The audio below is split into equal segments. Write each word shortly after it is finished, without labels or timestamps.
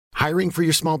Hiring for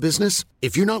your small business?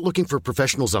 If you're not looking for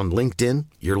professionals on LinkedIn,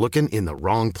 you're looking in the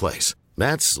wrong place.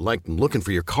 That's like looking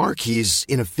for your car keys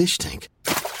in a fish tank.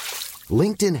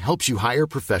 LinkedIn helps you hire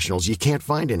professionals you can't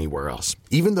find anywhere else,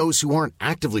 even those who aren't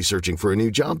actively searching for a new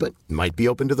job but might be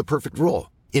open to the perfect role.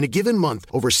 In a given month,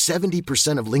 over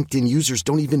 70% of LinkedIn users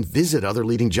don't even visit other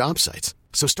leading job sites.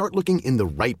 So start looking in the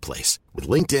right place. With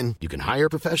LinkedIn, you can hire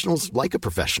professionals like a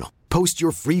professional. Post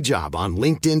your free job on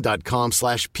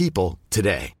linkedin.com/people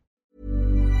today.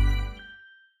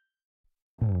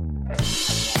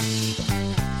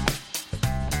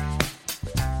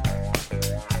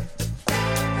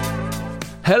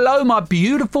 Hello, my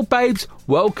beautiful babes.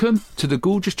 Welcome to the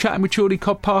Gorgeous Chatting with Chorley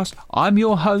podcast. I'm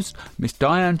your host, Miss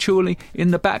Diane Chorley.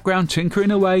 In the background,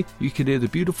 tinkering away, you can hear the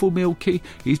beautiful Milky.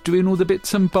 He's doing all the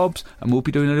bits and bobs, and we'll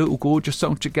be doing a little gorgeous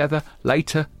song together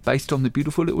later, based on the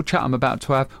beautiful little chat I'm about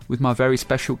to have with my very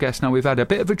special guest. Now, we've had a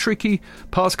bit of a tricky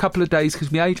past couple of days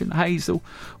because my agent Hazel,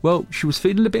 well, she was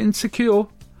feeling a bit insecure,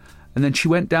 and then she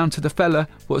went down to the fella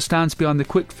what stands behind the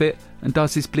Quick Fit and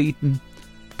does his bleeding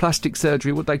plastic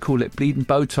surgery, what they call it, bleeding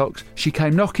Botox. She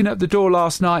came knocking at the door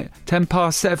last night,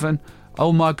 7:10.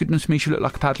 Oh my goodness me, she looked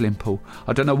like a paddling pool.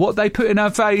 I don't know what they put in her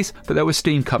face, but there was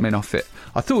steam coming off it.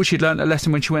 I thought she'd learnt a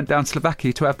lesson when she went down to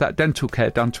Slovakia to have that dental care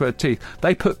done to her teeth.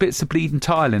 They put bits of bleeding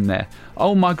tile in there.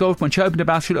 Oh my God, when she opened her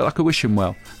mouth, she looked like a wishing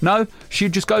well. No, she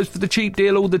just goes for the cheap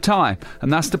deal all the time,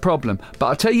 and that's the problem. But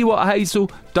I tell you what, Hazel,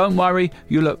 don't worry,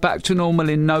 you'll look back to normal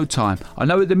in no time. I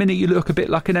know at the minute you look a bit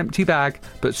like an empty bag,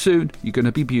 but soon you're going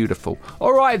to be beautiful.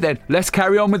 All right then, let's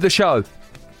carry on with the show.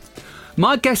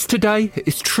 My guest today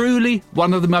is truly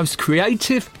one of the most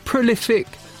creative, prolific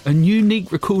and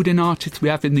unique recording artists we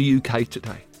have in the UK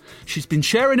today. She's been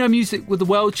sharing her music with the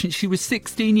world since she was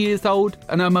 16 years old,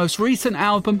 and her most recent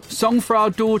album, Song for Our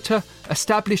Daughter,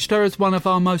 established her as one of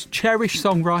our most cherished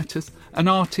songwriters and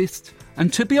artists,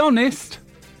 and to be honest,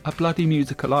 a bloody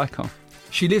musical icon.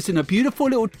 She lives in a beautiful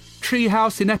little tree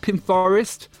house in Epping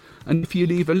Forest, and if you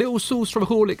leave a little sauce from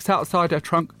Horlicks outside her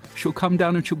trunk, she'll come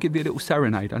down and she'll give you a little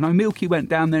serenade. I know Milky went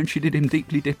down there and she did him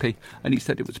Deeply Dippy, and he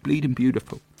said it was bleeding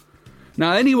beautiful.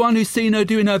 Now, anyone who's seen her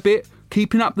doing her bit,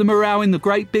 keeping up the morale in the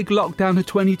great big lockdown of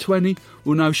 2020,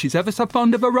 will know she's ever so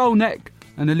fond of a roll neck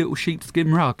and a little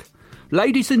sheepskin rug.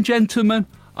 Ladies and gentlemen,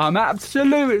 I'm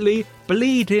absolutely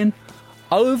bleeding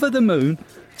over the moon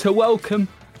to welcome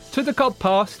to the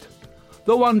podcast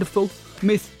the wonderful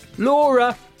Miss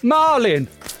Laura Marling.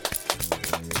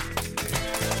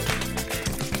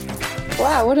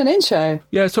 Wow, what an intro.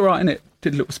 Yeah, it's all right, innit?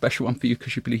 Did a little special one for you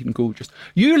because you're bleeding gorgeous.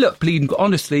 You look bleeding,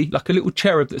 honestly, like a little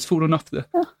cherub that's fallen off the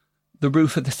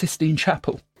roof of the Sistine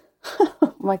Chapel.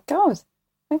 Oh, my God.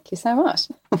 Thank you so much.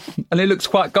 And it looks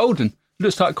quite golden. It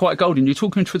looks like quite golden. You're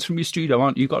talking to us from your studio,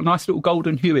 aren't you? You've got a nice little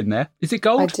golden hue in there. Is it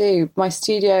gold? I do. My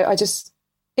studio,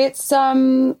 it's,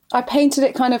 I painted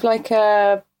it kind of like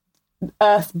a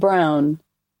earth brown.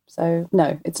 So,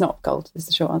 no, it's not gold, is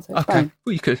the short answer. It's okay. brown.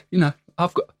 Well, you could, you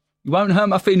won't hurt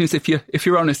my feelings if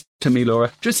you're honest to me,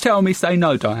 Laura. Just tell me, say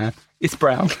no, Diane. It's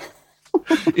brown.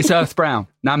 It's earth brown.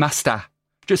 Namaste.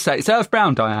 Just say it's earth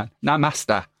brown, Diane.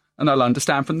 Namaste. And I'll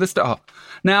understand from the start.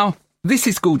 Now, this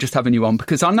is gorgeous having you on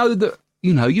because I know that,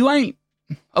 you ain't,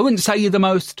 I wouldn't say you're the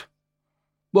most,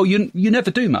 well, you never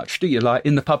do much, do you? Like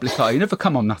in the public eye, you never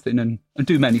come on nothing and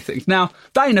do many things. Now,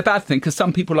 that ain't a bad thing because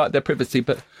some people like their privacy,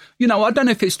 but, I don't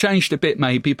know if it's changed a bit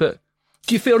maybe, but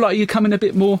do you feel like you're coming a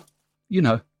bit more,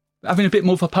 having a bit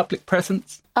more of a public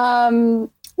presence? Well,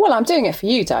 I'm doing it for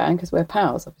you, Diane, because we're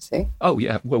pals, obviously. Oh,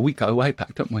 yeah. Well, we go way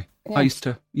back, don't we? Yeah. I used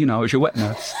to, I was your wet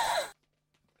nurse.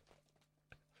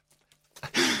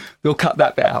 We'll cut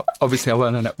that bit out. Obviously, I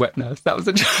weren't a wet nurse. That was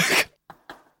a joke.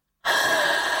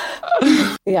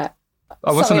 Yeah.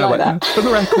 I wasn't a wet nurse. For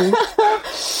the record.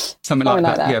 Something like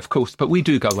that. Yeah, of course. But we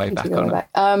do go way back, don't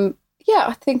we? Yeah,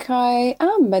 I think I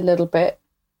am a little bit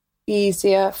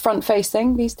easier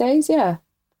front-facing these days, yeah. A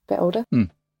bit older.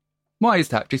 Why is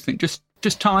that? Do you think just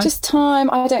time? Just time.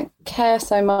 I don't care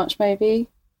so much, maybe,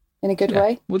 in a good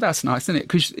way. Well, that's nice, isn't it?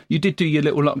 Because you did do your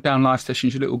little lockdown live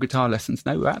sessions, your little guitar lessons.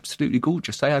 They were absolutely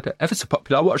gorgeous. They had ever so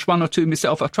popular. I watched one or two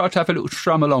myself. I tried to have a little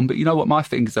strum along, but you know what my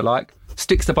fingers are like?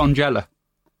 Sticks of Bonjela.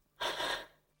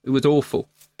 It was awful.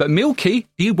 But Milky,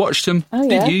 you watched them,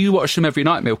 didn't you? You watched them every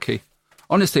night, Milky.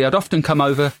 Honestly, I'd often come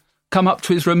up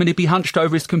to his room and he'd be hunched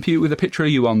over his computer with a picture of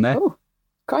you on there. Oh,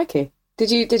 crikey.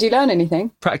 Did you learn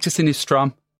anything? Practicing his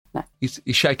strum. No. He's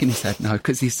shaking his head no,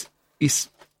 because he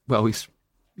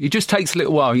just takes a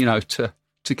little while, to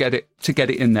get it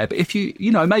in there. But if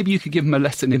maybe you could give him a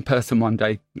lesson in person one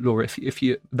day, Laura, if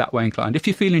you're that way inclined, if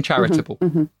you're feeling charitable.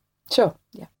 Mm-hmm. Sure,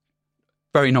 yeah.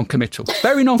 Very non-committal,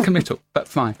 but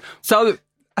fine. So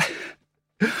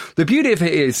The beauty of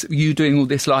it is, you doing all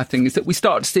this live thing, is that we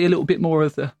start to see a little bit more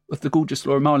of the gorgeous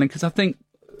Laura Marling, because I think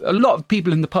a lot of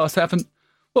people in the past haven't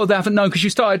known, because you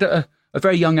started at a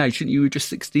very young age, didn't you? You were just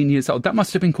 16 years old. That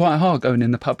must have been quite hard going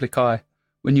in the public eye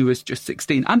when you was just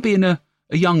 16, and being a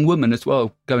young woman as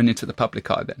well, going into the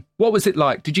public eye then. What was it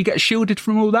like? Did you get shielded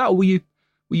from all that, or were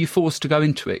you forced to go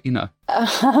into it, you know?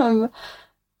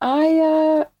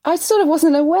 I sort of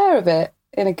wasn't aware of it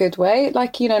in a good way.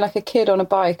 Like, you know, like a kid on a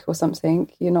bike or something,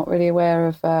 you're not really aware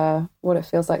of what it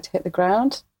feels like to hit the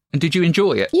ground. And did you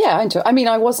enjoy it? Yeah, I enjoyed it. I mean,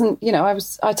 I wasn't, you know,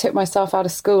 I took myself out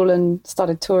of school and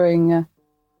started touring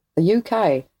the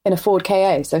UK in a Ford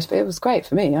KA. So it was great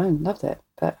for me. I loved it.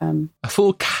 But a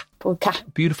Ford Ka. Ford Ka.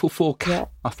 Beautiful Ford Ka. Yeah.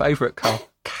 My favourite car.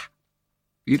 Ka.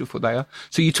 Beautiful they are.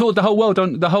 So you toured the whole world,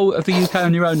 on the whole of the UK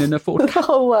on your own in a Ford Ka? The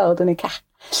whole world in a Ka.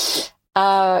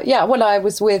 Yeah, well, I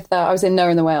was in Noah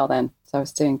and the Whale then. So I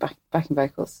was doing backing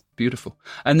vocals. Beautiful.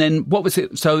 And then what was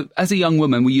it? So as a young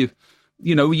woman, were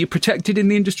you protected in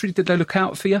the industry? Did they look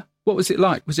out for you? What was it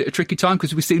like? Was it a tricky time?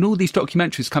 Because we've seen all these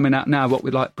documentaries coming out now, what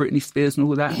with like Britney Spears and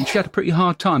all that. And she had a pretty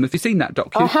hard time. Have you seen that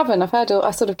docu? I haven't. I've heard.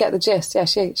 I sort of get the gist. Yeah,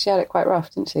 she had it quite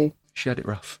rough, didn't she? She had it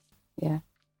rough. Yeah.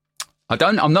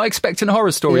 I'm not expecting a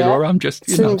horror story, Laura. I'm just,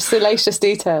 some salacious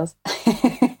details.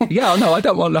 Yeah, no, I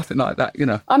don't want nothing like that, you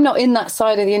know. I'm not in that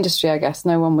side of the industry, I guess.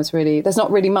 There's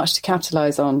not really much to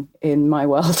capitalise on in my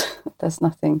world. There's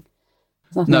nothing.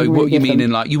 No, really what you mean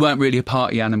in like, you weren't really a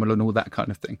party animal and all that kind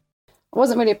of thing? I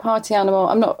wasn't really a party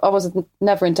animal. I wasn't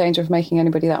never in danger of making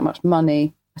anybody that much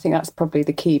money. I think that's probably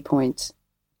the key point.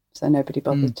 So nobody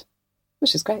bothered,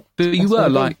 which is great. But you were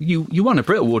like, you won a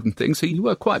Brit Award and things, so you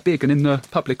were quite big and in the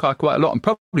public eye quite a lot. And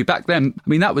probably back then, I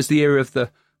mean, that was the era of the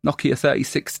Nokia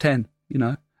 3610, you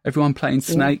know, everyone playing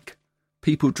Snake,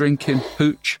 people drinking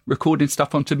hooch, recording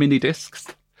stuff onto mini discs.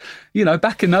 You know,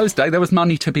 back in those days, there was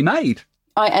money to be made.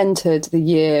 I entered the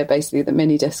year, basically, that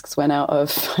mini discs went out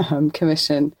of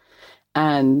commission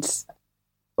and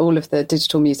all of the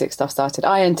digital music stuff started.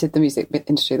 I entered the music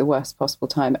industry at the worst possible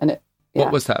time. And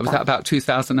what was that? Was that about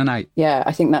 2008? Yeah,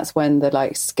 I think that's when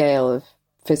the scale of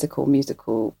physical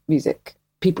musical music,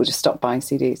 people just stopped buying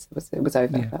CDs. It was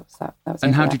over. Yeah. That was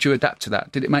and over. how did you adapt to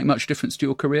that? Did it make much difference to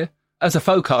your career? As a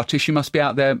folk artist, you must be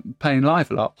out there playing live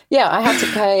a lot. Yeah, I had to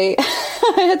play.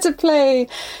 I had to play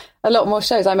a lot more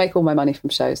shows. I make all my money from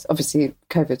shows. Obviously,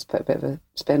 COVID's put a bit of a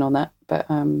spin on that, but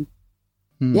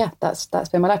yeah, that's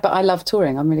been my life. But I love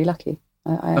touring. I'm really lucky.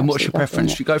 And what's your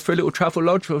preference? Do you go for a little travel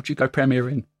lodge or do you go Premier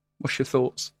Inn? What's your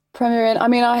thoughts? Premier Inn. I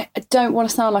mean, I don't want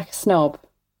to sound like a snob,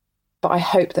 but I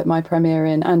hope that my Premier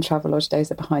Inn and Travelodge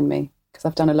days are behind me because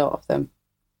I've done a lot of them.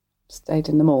 Stayed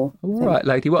in them all. All right,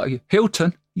 lady. What are you?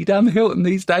 Hilton? You down the Hilton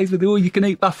these days with the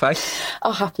all-you-can-eat buffet?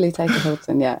 I'll happily take a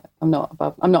Hilton. Yeah, I'm not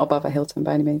above a Hilton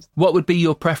by any means. What would be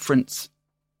your preference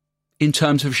in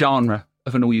terms of genre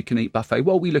of an all-you-can-eat buffet?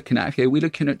 What are we looking at here? Are we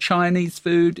looking at Chinese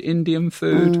food, Indian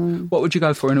food? What would you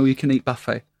go for an all-you-can-eat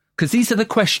buffet? Because these are the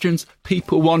questions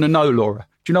people want to know, Laura.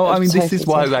 Do you know what I mean? This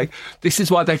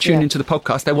is why they tune into the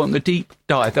podcast. They want the deep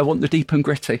dive. They want the deep and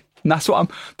gritty. And that's what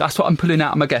I'm pulling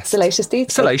out of my guests. Salacious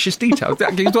details. Salacious details.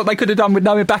 Exactly what they could have done with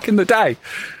knowing back in the day.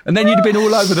 And then you'd have been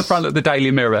all over the front of the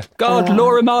Daily Mirror. God,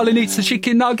 Laura Marling eats a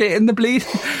chicken nugget in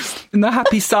the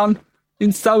Happy Sun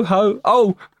in Soho.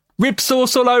 Oh, rib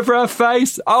sauce all over her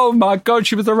face. Oh my God,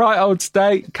 she was the right old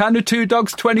state. Can of Two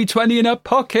Dogs 2020 in her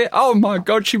pocket. Oh my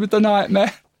God, she was the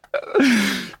nightmare.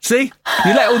 See,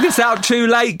 you let all this out too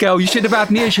late, girl. You should have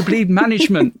had me as your bleed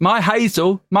management. My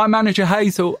manager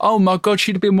Hazel, oh my God,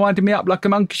 she'd have been winding me up like a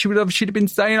monkey. She'd have been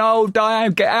saying, oh,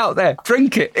 Diane, get out there,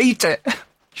 drink it, eat it.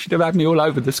 She'd have had me all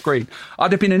over the screen.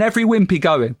 I'd have been in every wimpy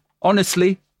going,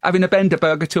 honestly, having a Bender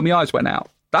burger till my eyes went out.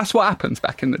 That's what happens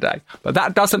back in the day. But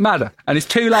that doesn't matter. And it's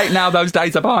too late now. Those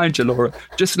days are behind you, Laura.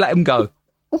 Just let them go.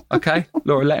 Okay,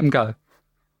 Laura, let them go.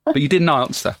 But you didn't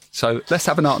answer. So let's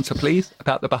have an answer, please,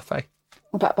 about the buffet.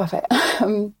 About buffet.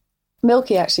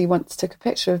 Milky actually once took a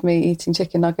picture of me eating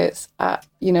chicken nuggets at,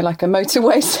 like a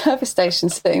motorway service station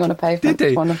sitting on a pavement. Did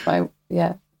he? One of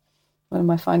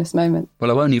my finest moments.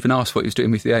 Well, I won't even ask what he was doing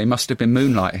with you. He must have been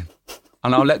moonlighting.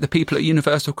 And I'll let the people at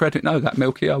Universal Credit know that,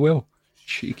 Milky, I will.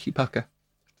 Cheeky pucker.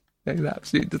 Yeah, that's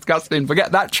absolutely disgusting.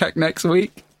 Forget that check next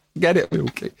week. Get it,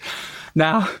 Milky.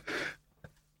 Now...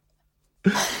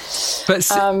 But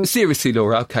seriously,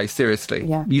 Laura, okay, seriously.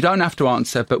 Yeah. You don't have to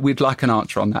answer, but we'd like an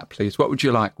answer on that, please. What would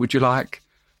you like? Would you like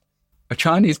a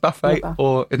Chinese buffet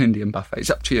or an Indian buffet? It's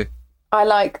up to you. I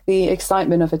like the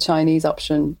excitement of a Chinese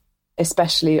option,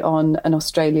 especially on an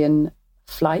Australian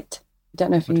flight. I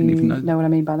don't know if you know what I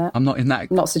mean by that. I'm not in that.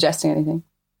 I'm not suggesting anything.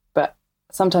 But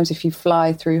sometimes if you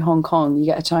fly through Hong Kong, you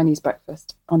get a Chinese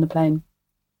breakfast on the plane.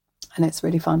 And it's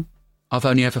really fun. I've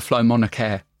only ever flown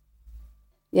Monacair.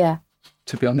 Yeah.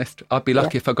 To be honest, I'd be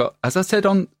lucky if I got, as I said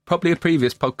on probably a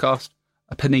previous podcast,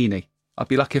 a panini. I'd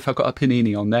be lucky if I got a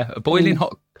panini on there, a boiling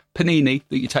hot panini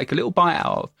that you take a little bite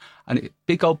out of, and a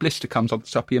big old blister comes on the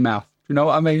top of your mouth. Do you know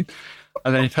what I mean?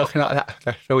 And then you're talking like that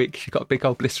for a week. You've got a big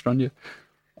old blister on your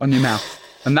mouth,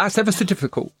 and that's ever so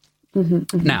difficult.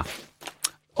 Now,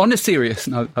 on a serious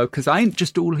note, though, because I ain't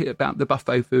just all here about the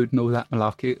buffet food and all that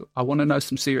malarkey. I want to know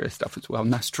some serious stuff as well,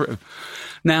 and that's true.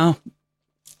 Now,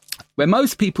 when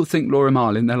most people think Laura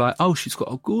Marling, they're like, oh, she's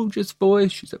got a gorgeous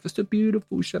voice, she's ever so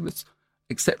beautiful, she's ever,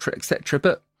 etc., etc.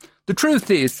 But the truth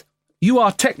is, you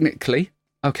are technically,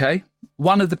 okay,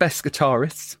 one of the best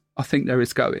guitarists I think there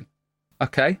is going,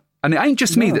 okay? And it ain't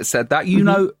just me that said that. You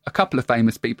know, a couple of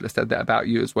famous people have said that about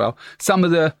you as well. Some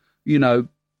of the, you know,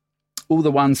 all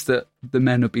the ones that the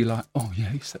men would be like, oh, yeah,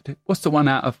 he said it. What's the one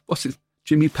out of, what's his,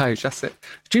 Jimmy Page, that's it.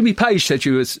 Jimmy Page said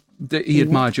that he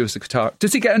admired you as a guitarist.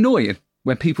 Does it get annoying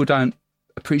when people don't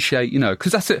appreciate, you know,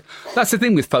 because that's the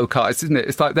thing with folk artists, isn't it?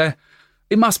 It's like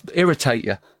it must irritate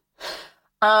you.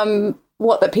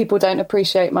 What, that people don't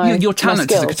appreciate your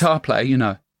talent as a guitar player, you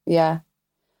know. Yeah.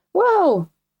 Well,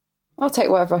 I'll take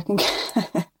whatever I can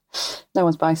get. No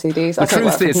one's buying CDs.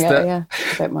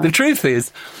 The truth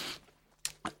is,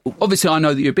 obviously I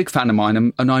know that you're a big fan of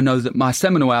mine, and I know that my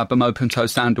seminal album, Open Toe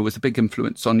Sandal, was a big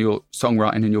influence on your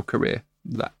songwriting and your career.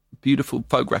 That beautiful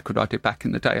folk record I did back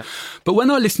in the day. But when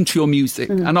I listen to your music,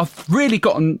 and I've really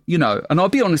gotten, you know, and I'll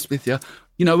be honest with you,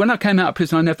 you know, when I came out of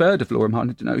prison, I never heard of Laura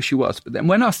Marling, I didn't know who she was. But then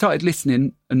when I started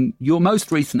listening, and your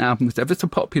most recent album was ever so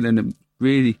popular and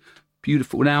really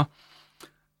beautiful. Now,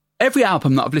 every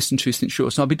album that I've listened to since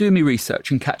yours, so I'll be doing my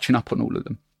research and catching up on all of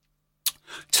them.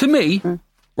 To me,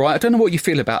 right, I don't know what you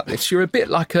feel about this. You're a bit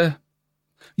like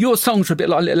your songs are a bit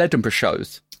like little Edinburgh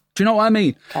shows. Do you know what I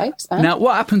mean? Okay. Now,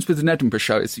 what happens with an Edinburgh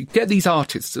show is you get these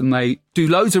artists and they do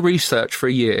loads of research for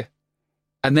a year,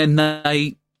 and then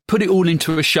they put it all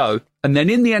into a show. And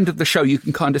then in the end of the show, you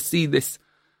can kind of see this.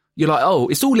 You're like, oh,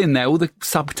 it's all in there, all the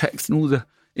subtext and all the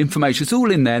information, it's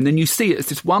all in there. And then you see it as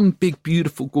this one big,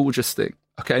 beautiful, gorgeous thing.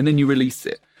 Okay, and then you release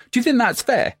it. Do you think that's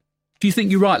fair? Do you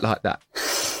think you write like that?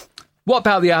 What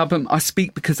about the album I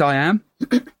Speak Because I Am?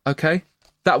 Okay,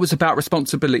 that was about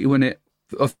responsibility, wasn't it,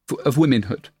 of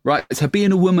womanhood, right? So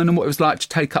being a woman and what it was like to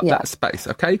take up that space,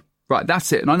 okay? Right,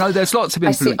 that's it. And I know there's lots of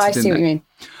influences I see in what there. You mean.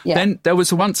 Yeah. Then there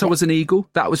was Once I Was an Eagle.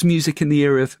 That was music in the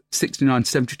era of 69 to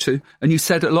 72. And you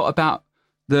said a lot about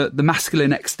the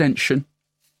masculine extension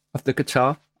of the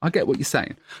guitar. I get what you're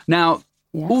saying. Now,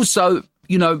 also,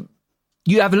 you know,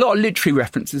 you have a lot of literary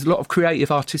references, a lot of creative,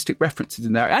 artistic references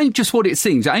in there. It ain't just what it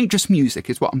seems. It ain't just music,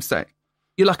 is what I'm saying.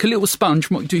 You're like a little sponge.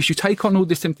 And what you do is you take on all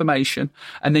this information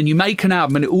and then you make an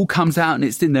album and it all comes out and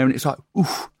it's in there and it's like,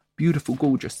 oof, beautiful,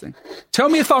 gorgeous thing. Tell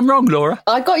me if I'm wrong, Laura.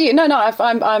 I got you. No,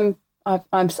 I'm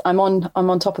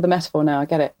on top of the metaphor now. I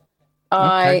get it.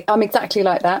 Okay. I'm exactly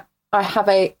like that. I have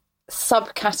a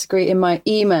subcategory in my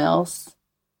emails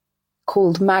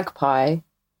called Magpie,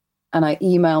 and I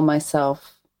email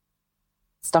myself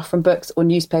stuff from books or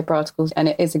newspaper articles, and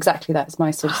it is exactly that. It's my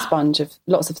sort of sponge of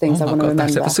lots of things I want to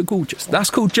remember. That's so gorgeous.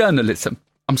 That's called journalism.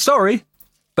 I'm sorry,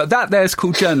 but that there's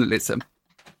called journalism.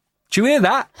 Do you hear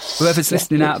that? Whoever's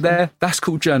listening out there, that's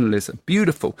called journalism.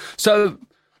 Beautiful. So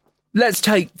let's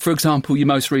take, for example, your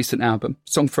most recent album,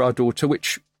 Song for Our Daughter,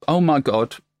 which, oh my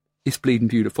God, is bleeding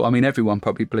beautiful. I mean, everyone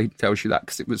probably tells you that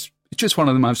because it's just one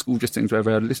of the most gorgeous things I've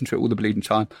ever heard. I listen to it all the bleeding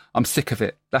time. I'm sick of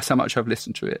it. That's how much I've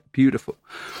listened to it. Beautiful.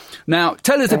 Now,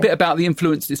 tell us a bit about the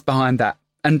influences behind that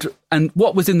and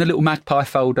what was in the little Magpie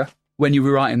folder when you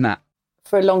were writing that.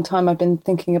 For a long time, I've been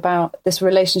thinking about this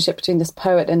relationship between this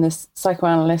poet and this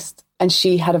psychoanalyst, and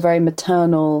she had a very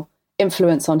maternal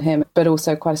influence on him, but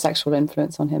also quite a sexual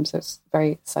influence on him. So it's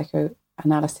very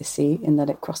psychoanalysis-y in that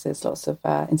it crosses lots of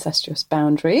incestuous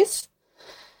boundaries.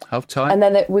 How tight. And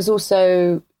then it was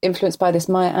also influenced by this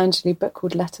Maya Angelou book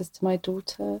called Letters to My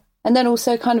Daughter. And then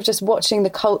also kind of just watching the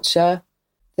culture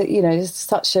that, you know, there's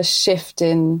such a shift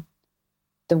in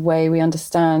the way we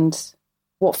understand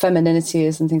what femininity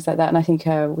is and things like that. And I think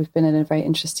we've been in a very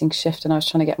interesting shift, and I was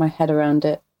trying to get my head around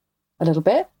it a little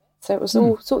bit. So it was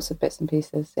all sorts of bits and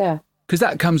pieces, yeah. Because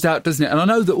that comes out, doesn't it? And I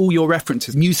know that all your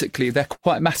references musically, they're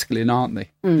quite masculine, aren't they?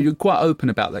 You're quite open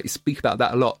about that. You speak about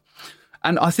that a lot.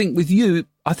 And I think with you,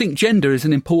 I think gender is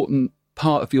an important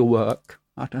part of your work.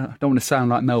 I don't want to sound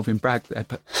like Melvin Bragg there,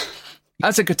 but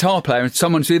as a guitar player and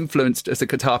someone who's influenced as a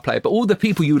guitar player, but all the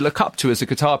people you look up to as a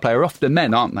guitar player are often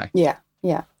men, aren't they? Yeah,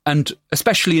 yeah. And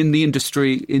especially in the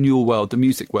industry, in your world, the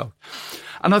music world.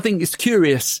 And I think it's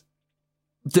curious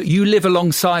that you live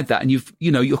alongside that, and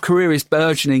your career is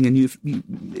burgeoning, and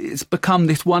it's become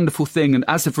this wonderful thing. And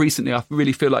as of recently, I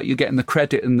really feel like you're getting the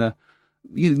credit and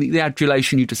the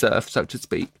adulation you deserve, so to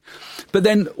speak. But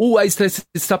then always there's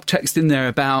this subtext in there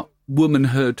about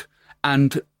womanhood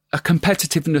and a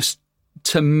competitiveness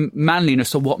to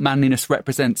manliness, or what manliness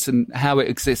represents and how it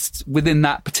exists within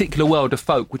that particular world of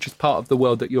folk, which is part of the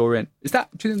world that you're in. Do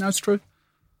you think that's true?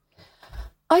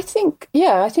 I think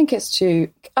it's true.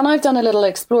 And I've done a little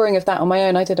exploring of that on my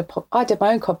own. I did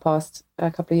my own podcast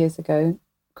a couple of years ago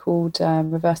called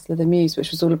Reversal of the Muse,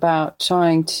 which was all about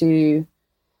trying to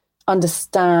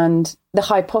understand the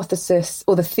hypothesis,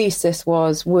 or the thesis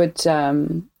was, would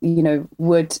the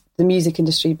music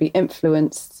industry be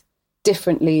influenced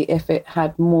differently if it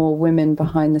had more women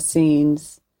behind the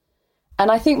scenes?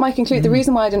 And I think the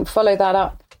reason why I didn't follow that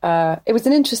up, it was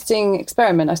an interesting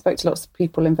experiment. I spoke to lots of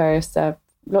people in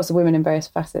lots of women in various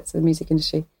facets of the music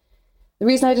industry. The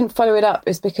reason I didn't follow it up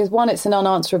is because, one, it's an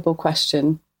unanswerable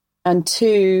question, and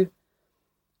two,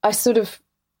 I sort of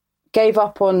gave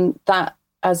up on that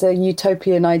as a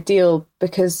utopian ideal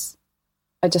because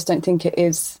I just don't think it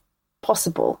is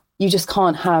possible. You just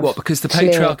can't have... What, because the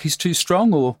patriarchy is too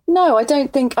strong, or...? No, I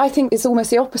think it's almost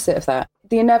the opposite of that.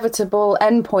 The inevitable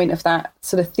endpoint of that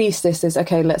sort of thesis is,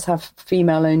 okay, let's have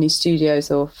female-only studios,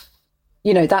 or,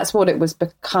 that's what it was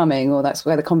becoming, or that's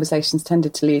where the conversations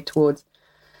tended to lead towards.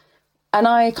 And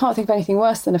I can't think of anything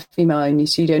worse than a female-only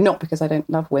studio, not because I don't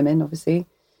love women, obviously,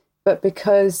 but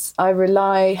because I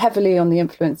rely heavily on the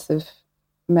influence of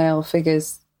male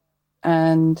figures,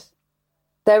 and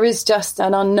there is just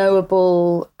an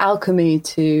unknowable alchemy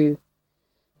to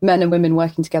men and women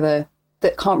working together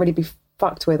that can't really be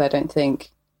fucked with, I don't think.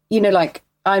 Like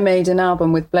I made an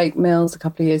album with Blake Mills a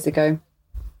couple of years ago,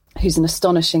 who's an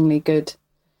astonishingly good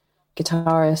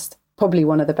guitarist, probably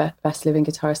one of the best living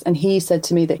guitarists. And he said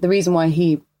to me that the reason why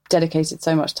he dedicated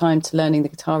so much time to learning the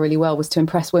guitar really well was to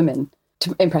impress women,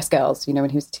 to impress girls, when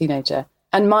he was a teenager.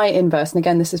 And my inverse, and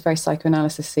again, this is very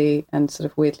psychoanalysis-y and sort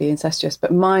of weirdly incestuous,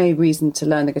 but my reason to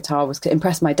learn the guitar was to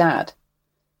impress my dad.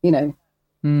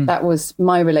 That was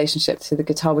my relationship to the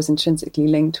guitar, was intrinsically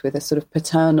linked with a sort of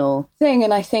paternal thing.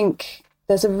 And I think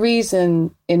there's a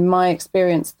reason, in my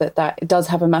experience, that it does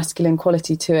have a masculine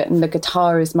quality to it. And the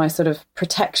guitar is my sort of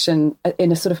protection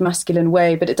in a sort of masculine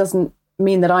way, but it doesn't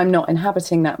mean that I'm not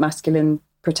inhabiting that masculine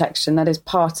protection. That is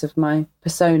part of my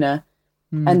persona.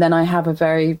 And then I have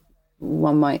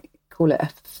one might call it a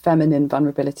feminine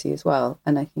vulnerability as well.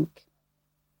 And I think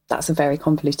that's a very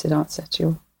convoluted answer to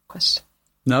your question.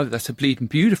 No, that's a bleeding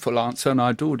beautiful answer, and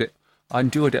I adored it. I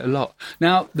enjoyed it a lot.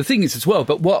 Now, the thing is as well,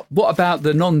 but what about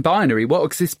the non-binary? What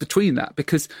exists between that?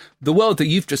 Because the world that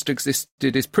you've just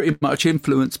existed is pretty much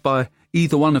influenced by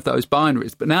either one of those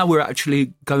binaries. But now we're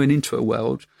actually going into a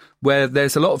world where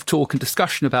there's a lot of talk and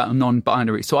discussion about a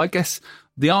non-binary. So I guess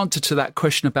the answer to that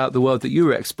question about the world that you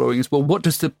were exploring is, well, what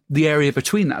does the area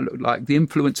between that look like? The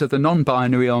influence of the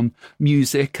non-binary on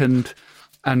music and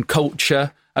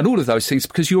culture and all of those things,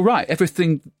 because you're right,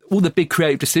 all the big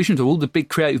creative decisions or all the big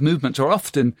creative movements are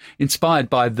often inspired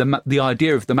by the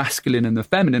idea of the masculine and the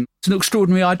feminine. It's an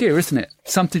extraordinary idea, isn't it?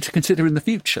 Something to consider in the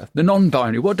future. The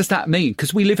non-binary, what does that mean?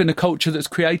 Because we live in a culture that's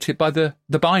created by the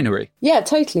binary. Yeah,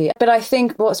 totally. But I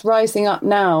think what's rising up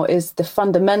now is the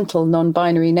fundamental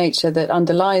non-binary nature that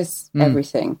underlies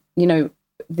everything.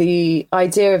 The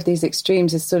idea of these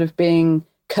extremes is sort of being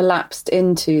collapsed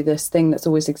into this thing that's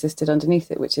always existed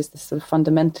underneath it, which is this sort of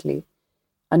fundamentally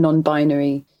a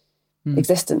non-binary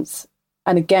existence.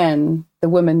 And again,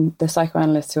 the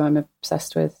psychoanalyst who I'm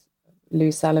obsessed with,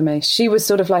 Lou Salome, she was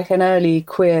sort of like an early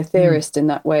queer theorist in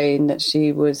that way, in that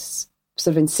she was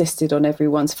sort of insisted on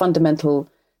the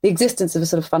existence of a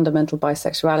sort of fundamental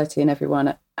bisexuality in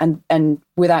everyone, and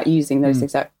without using those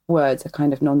exact words, a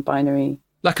kind of non-binary...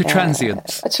 Like a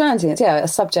transience. A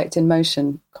subject in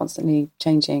motion, constantly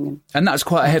changing. And that's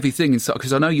quite a heavy thing,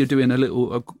 because I know you're doing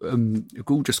a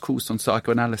gorgeous course on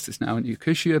psychoanalysis now, aren't you?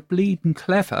 Because you're bleeding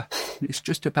clever. It's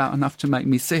just about enough to make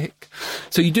me sick.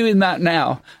 So you're doing that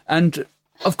now. And,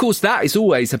 of course, that is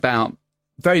always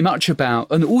very much about,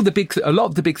 and a lot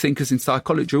of the big thinkers in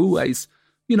psychology are always,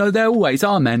 there always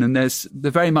are men, and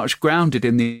they're very much grounded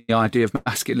in the idea of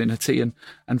masculinity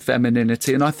and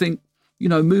femininity. And I think,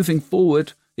 moving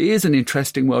forward, it is an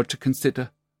interesting world to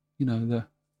consider, the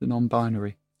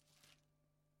non-binary.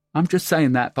 I'm just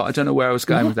saying that, but I don't know where I was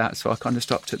going with that, so I kind of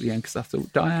stopped at the end because I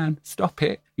thought, Diane, stop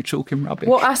it. You're talking rubbish.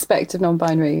 What aspect of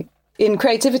non-binary? In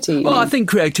creativity? Well, I think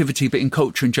creativity, but in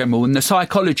culture in general. And the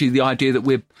psychology, the idea that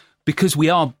we're because we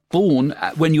are born,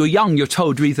 when you're young, you're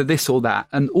told you're either this or that.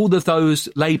 And all of those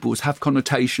labels have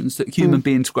connotations that human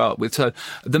beings grow up with. So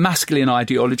the masculine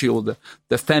ideology or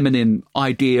the feminine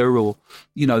idea or,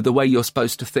 you know, the way you're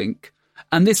supposed to think.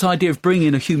 And this idea of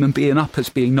bringing a human being up as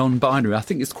being non-binary, I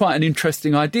think it's quite an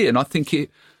interesting idea. And I think it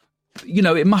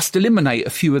must eliminate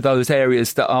a few of those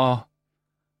areas that are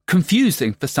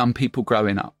confusing for some people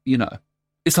growing up, you know.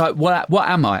 It's like, what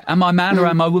am I? Am I man or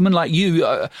am I woman? Like you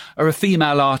are a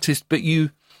female artist, but you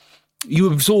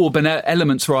absorb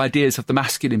elements or ideas of the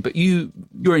masculine, but you're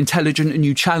intelligent and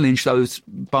you challenge those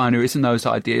binaries and those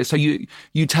ideas. So you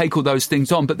take all those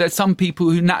things on. But there's some people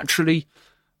who naturally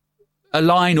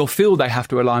align or feel they have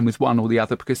to align with one or the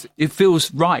other because it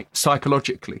feels right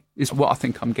psychologically, is what I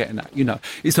think I'm getting at, you know.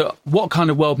 It's what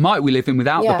kind of world might we live in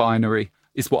without the binary?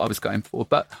 Is what I was going for.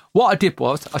 But what I did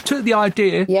was I took the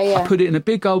idea, I put it in a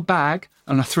big old bag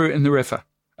and I threw it in the river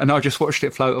and I just watched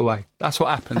it float away. That's what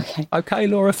happened. Okay,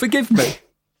 Laura, forgive me.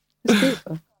 It's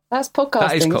beautiful. That's podcasting.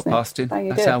 That is podcasting.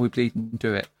 That's how we bleed and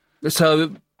do it.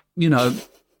 So, you know,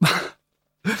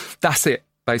 that's it,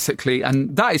 basically.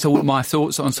 And that is all my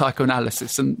thoughts on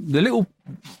psychoanalysis. And the little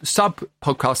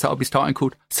sub-podcast that I'll be starting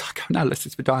called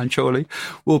Psychoanalysis with Diane Chorley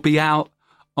will be out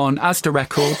on Asda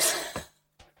Records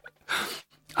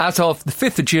as of the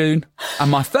 5th of June, and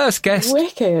my first guest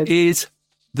is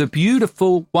the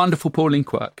beautiful, wonderful Pauline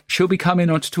Quirk. She'll be coming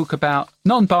on to talk about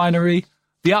non-binary,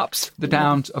 the ups, the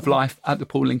downs of life at the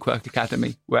Pauline Quirk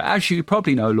Academy, where, as you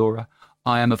probably know, Laura,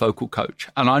 I am a vocal coach.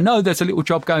 And I know there's a little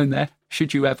job going there,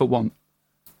 should you ever want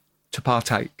to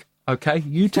partake. Okay?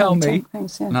 You tell me,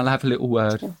 and I'll have a little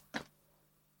word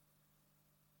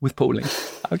with Pauline.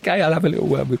 Okay? I'll have a little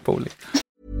word with Pauline.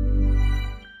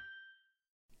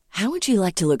 How would you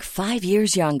like to look 5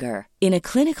 years younger? In a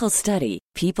clinical study,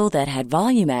 people that had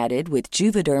volume added with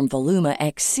Juvederm Voluma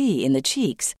XC in the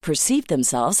cheeks perceived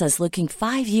themselves as looking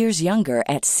 5 years younger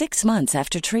at 6 months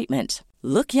after treatment.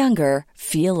 Look younger,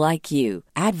 feel like you.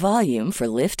 Add volume for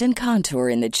lift and contour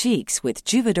in the cheeks with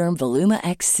Juvederm Voluma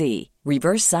XC.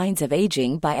 Reverse signs of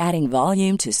aging by adding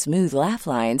volume to smooth laugh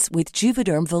lines with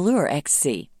Juvederm Volure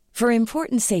XC. For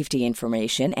important safety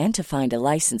information and to find a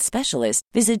licensed specialist,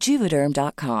 visit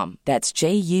Juvederm.com. That's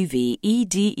JUVEDERM.com.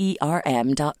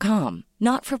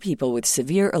 Not for people with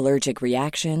severe allergic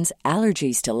reactions,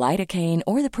 allergies to lidocaine,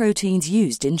 or the proteins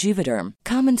used in Juvederm.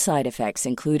 Common side effects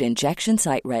include injection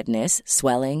site redness,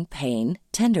 swelling, pain,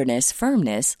 tenderness,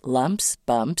 firmness, lumps,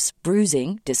 bumps,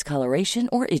 bruising, discoloration,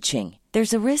 or itching.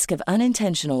 There's a risk of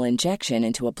unintentional injection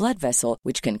into a blood vessel,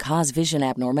 which can cause vision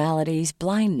abnormalities,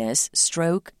 blindness,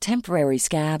 stroke, temporary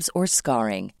scabs, or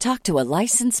scarring. Talk to a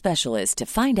licensed specialist to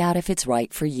find out if it's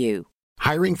right for you.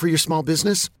 Hiring for your small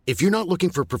business? If you're not looking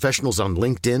for professionals on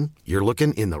LinkedIn, you're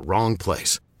looking in the wrong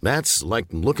place. That's like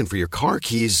looking for your car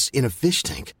keys in a fish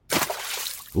tank.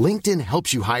 LinkedIn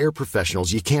helps you hire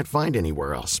professionals you can't find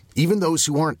anywhere else, even those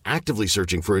who aren't actively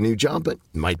searching for a new job but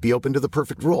might be open to the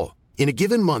perfect role. In a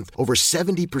given month, over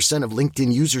 70% of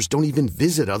LinkedIn users don't even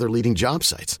visit other leading job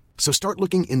sites. So start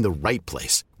looking in the right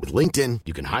place. With LinkedIn,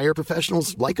 you can hire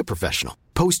professionals like a professional.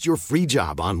 Post your free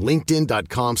job on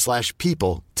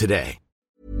linkedin.com/people today.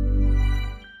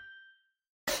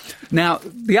 Now,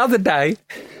 the other day,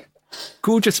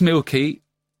 gorgeous Milky,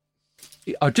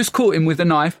 I just caught him with a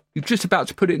knife. He was just about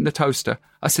to put it in the toaster.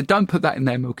 I said, don't put that in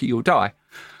there, Milky, you'll die.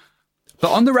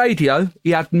 But on the radio,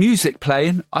 he had music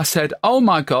playing. I said, oh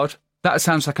my God, that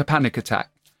sounds like a panic attack.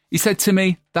 He said to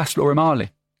me, that's Laura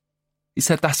Marley. He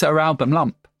said, that's her album,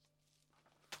 Lump.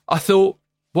 I thought,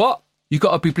 what? You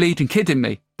got to be bleeding kidding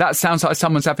me. That sounds like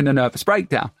someone's having a nervous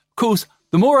breakdown. Of course,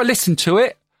 the more I listened to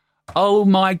it, oh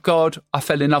my God, I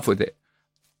fell in love with it.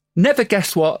 Never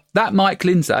guess what? That Mike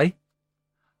Lindsay,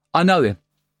 I know him.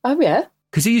 Oh, yeah?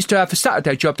 Because he used to have a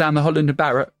Saturday job down the Holland and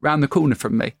Barrett, round the corner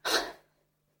from me.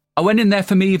 I went in there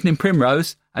for my evening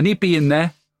primrose, and he'd be in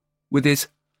there with his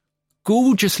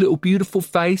gorgeous little beautiful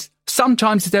face.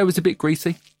 Sometimes his hair was a bit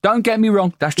greasy. Don't get me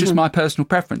wrong, that's just my personal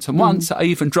preference. And once I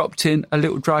even dropped in a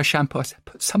little dry shampoo. I said,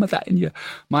 put some of that in your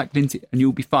Mike Lindsay and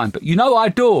you'll be fine. But you know I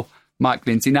adore Mike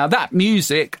Lindsay. Now that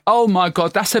music, oh my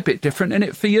God, that's a bit different, isn't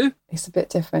it, for you? It's a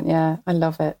bit different, yeah. I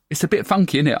love it. It's a bit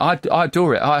funky, isn't it? I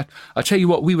adore it. I tell you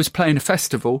what, we was playing a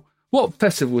festival. What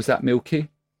festival was that, Milky?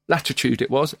 Latitude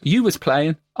it was. You was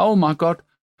playing. Oh my God.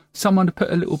 Someone had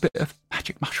put a little bit of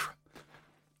magic mushroom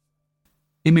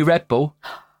in me Red Bull.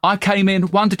 I came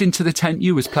in, wandered into the tent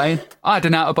you was playing. I had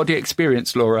an out-of-body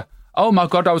experience, Laura. Oh my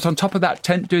God, I was on top of that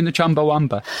tent doing the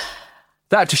Chumbawamba.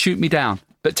 That had to shoot me down.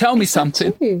 But tell me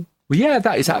something. Well, yeah,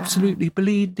 that is absolutely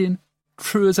bleeding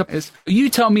true as a... You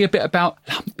tell me a bit about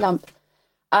Lump. Lump.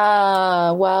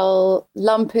 Well,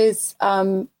 Lump is...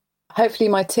 hopefully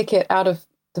my ticket out of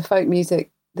the folk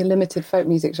music, the limited folk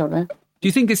music genre. Do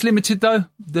you think it's limited, though,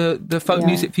 the folk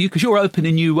music for you? Because you're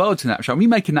opening new worlds in that genre. You're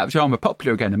making that genre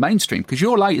popular again and mainstream, because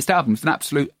your latest album's an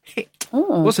absolute hit,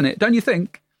 wasn't it? Don't you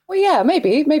think? Well, yeah,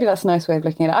 maybe. Maybe that's a nice way of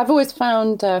looking at it. I've always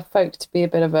found folk to be a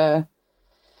bit of a,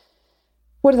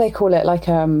 what do they call it? Like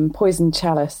poison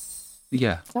chalice.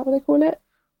 Yeah. Is that what they call it?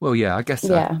 Well, yeah, I guess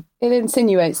so. Yeah, it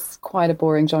insinuates quite a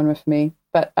boring genre for me.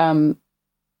 But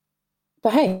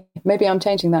hey, maybe I'm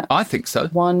changing that. I think so.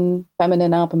 One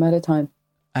feminine album at a time.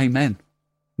 Amen.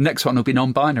 Next one will be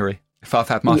non-binary, if I've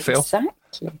had my fill.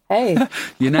 Exactly. Hey.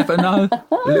 You never know.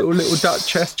 A little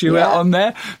Duchess duet on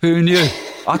there. Who knew?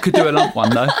 I could do a Lump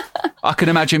one, though. I could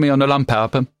imagine me on a Lump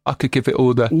album. I could give it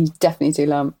all the... You definitely do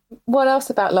Lump. What else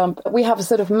about Lump? We have a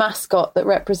sort of mascot that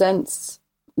represents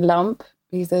Lump.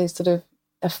 He's a sort of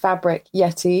a fabric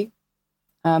yeti.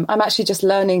 I'm actually just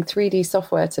learning 3D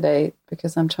software today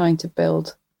because I'm trying to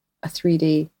build a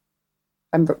 3D...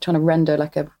 I'm trying to render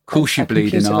like a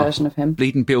bleeding version of him.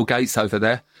 Bleeding Bill Gates over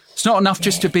there. It's not enough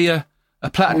just to be a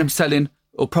platinum selling,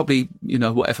 or probably,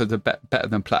 whatever the better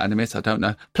than platinum is, I don't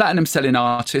know. Platinum selling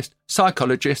artist,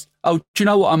 psychologist. Oh, do you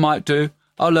know what I might do?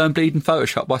 I'll learn bleeding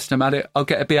Photoshop whilst I'm at it. I'll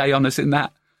get a BA honours in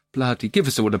that. Bloody, give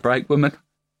us all a break, woman.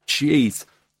 Jeez.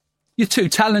 You're too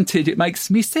talented. It makes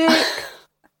me sick.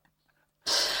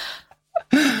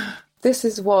 This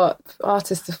is what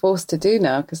artists are forced to do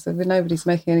now, because nobody's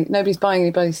buying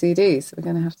any bloody CDs. So we're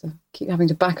going to have to keep having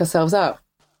to back ourselves up.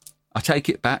 I take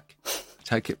it back.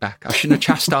 I shouldn't have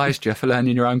chastised you for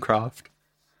learning your own craft.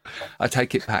 I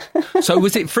take it back. So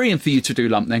was it freeing for you to do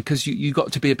Lump then? Because you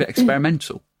got to be a bit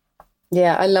experimental.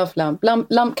 Yeah, I love Lump.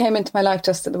 Lump came into my life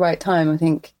just at the right time. I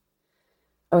think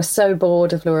I was so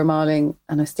bored of Laura Marling,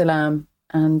 and I still am.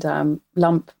 And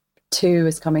Lump 2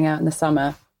 is coming out in the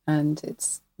summer, and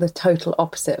it's the total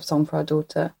opposite of Song for Our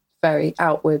Daughter, very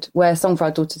outward, where Song for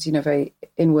Our Daughter is, very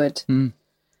inward,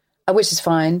 which is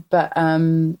fine, but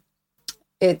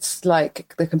it's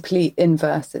like the complete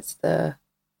inverse. It's the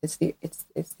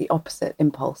opposite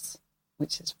impulse,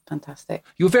 which is fantastic.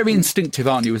 You're very instinctive,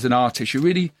 aren't you, as an artist? You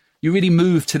really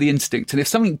move to the instinct, and if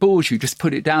something bores you, just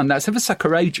put it down. That's ever so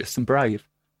courageous and brave,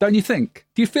 don't you think?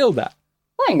 Do you feel that?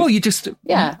 Thanks. Well, you just...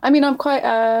 Yeah, I mean, I'm quite...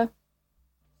 I'll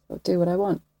do what I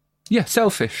want. Yeah,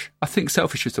 selfish. I think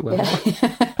selfish is the word.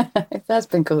 Yeah. It has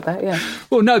been called that, yeah.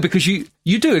 Well, no, because you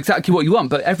do exactly what you want,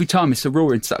 but every time it's a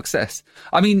roaring success.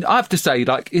 I mean, I have to say,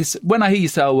 when I hear you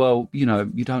say, oh, well, you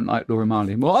don't like Laura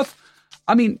Marling. Well,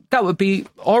 that would be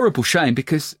a horrible shame,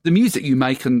 because the music you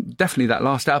make, and definitely that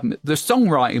last album, the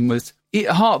songwriting it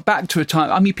harked back to a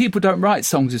time. I mean, people don't write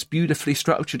songs as beautifully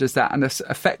structured as that and as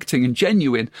affecting and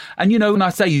genuine. And, when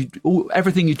I say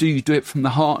everything you do it from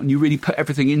the heart, and you really put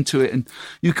everything into it, and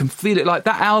you can feel it. Like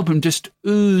that album just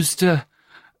oozed.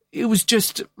 It was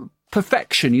just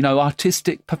perfection,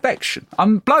 artistic perfection.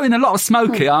 I'm blowing a lot of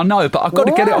smoke here, I know, but I've got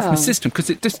to get it off my system, because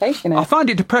it just, I find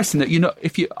it depressing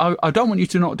that, I don't want you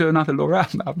to not do another Laura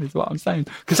album, is what I'm saying,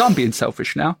 because I'm being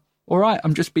selfish now. All right,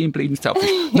 I'm just being bleeding selfish.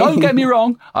 Don't get me